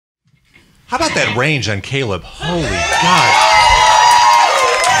How about that range on Caleb? Holy God.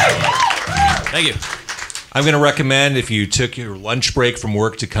 Thank you. I'm going to recommend if you took your lunch break from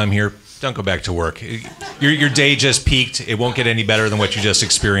work to come here, don't go back to work. Your day just peaked. It won't get any better than what you just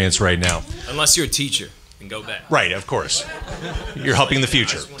experienced right now. Unless you're a teacher, then go back. Right, of course. You're helping the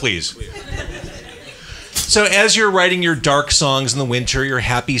future, please. So as you're writing your dark songs in the winter, your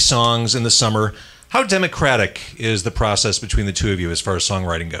happy songs in the summer, how democratic is the process between the two of you as far as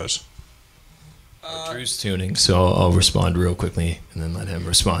songwriting goes? Drew's tuning, so I'll respond real quickly and then let him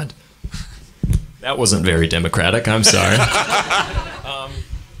respond. That wasn't very democratic, I'm sorry.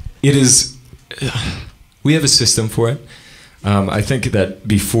 It is, we have a system for it. I think that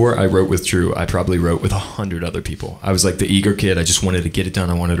before I wrote with Drew, I probably wrote with 100 other people. I was like the eager kid. I just wanted to get it done.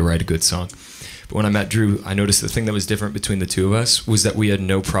 I wanted to write a good song. But when I met Drew, I noticed the thing that was different between the two of us was that we had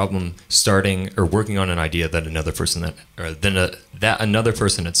no problem starting or working on an idea that another person that another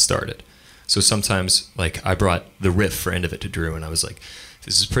person had started. So sometimes, like, I brought the riff for End of It to Drew, and I was like,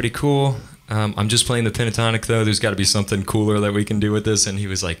 this is pretty cool. I'm just playing the pentatonic, though. There's got to be something cooler that we can do with this. And he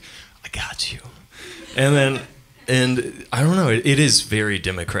was like, I got you. And I don't know, it is very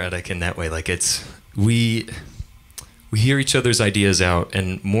democratic in that way. Like, it's, we hear each other's ideas out,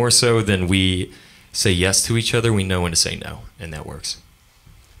 and more so than we say yes to each other, we know when to say no, and that works.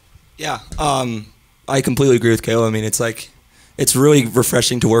 Yeah, I completely agree with Kayla. I mean, it's like, it's really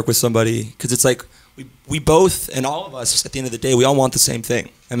refreshing to work with somebody, because it's like we both, and all of us at the end of the day, we all want the same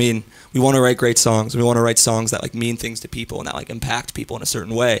thing. I mean, we want to write great songs. We want to write songs that like mean things to people and that like impact people in a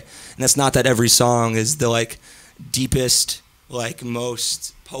certain way. And that's not that every song is the like deepest, like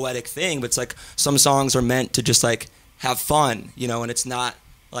most poetic thing, but it's like some songs are meant to just like have fun, you know, and it's not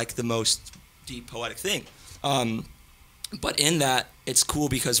like the most deep poetic thing. But in that, it's cool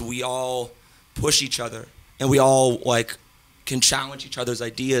because we all push each other, and we all like can challenge each other's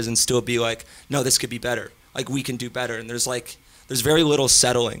ideas and still be like, no, this could be better. Like, we can do better. And there's very little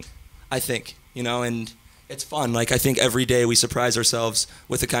settling, I think, you know, and it's fun. Like, I think every day we surprise ourselves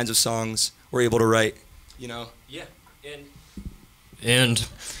with the kinds of songs we're able to write, you know? Yeah. And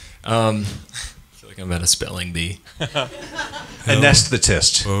I feel like I'm at a spelling bee.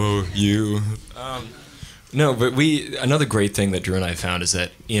 Anesthetist. Oh, you. No, but another great thing that Drew and I found is that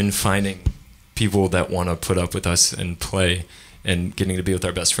in finding people that want to put up with us and play and getting to be with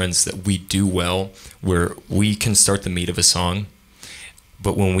our best friends, that we do well, where we can start the meat of a song.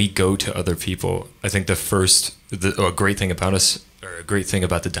 But when we go to other people, I think a great thing about us, or a great thing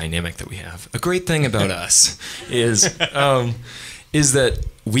about the dynamic that we have, a great thing about us is that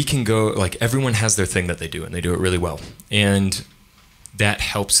we can go, like, everyone has their thing that they do, and they do it really well. And that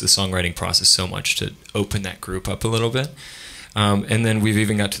helps the songwriting process so much to open that group up a little bit. And then we've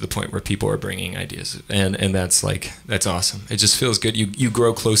even got to the point where people are bringing ideas, and that's awesome. It just feels good. You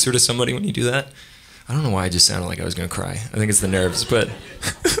grow closer to somebody when you do that. I don't know why I just sounded like I was going to cry. I think it's the nerves, but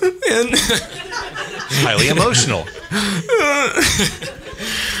highly emotional.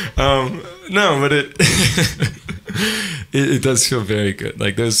 No, but it does feel very good.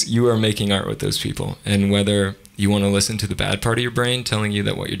 Like, you are making art with those people, and whether you want to listen to the bad part of your brain telling you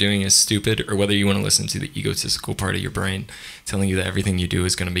that what you're doing is stupid, or whether you want to listen to the egotistical part of your brain telling you that everything you do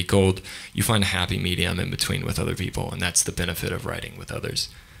is going to be gold, you find a happy medium in between with other people, and that's the benefit of writing with others.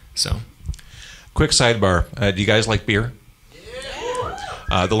 So, quick sidebar. Do you guys like beer?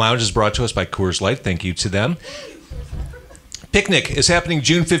 Yeah. The lounge is brought to us by Coors Light. Thank you to them. PIQNIQ is happening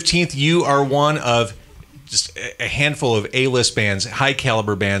June 15th. You are one of just a handful of A-list bands,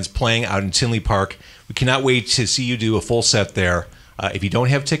 high-caliber bands playing out in Tinley Park. We cannot wait to see you do a full set there. If you don't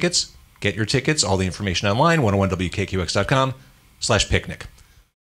have tickets, get your tickets. All the information online, 101wkqx.com/picnic.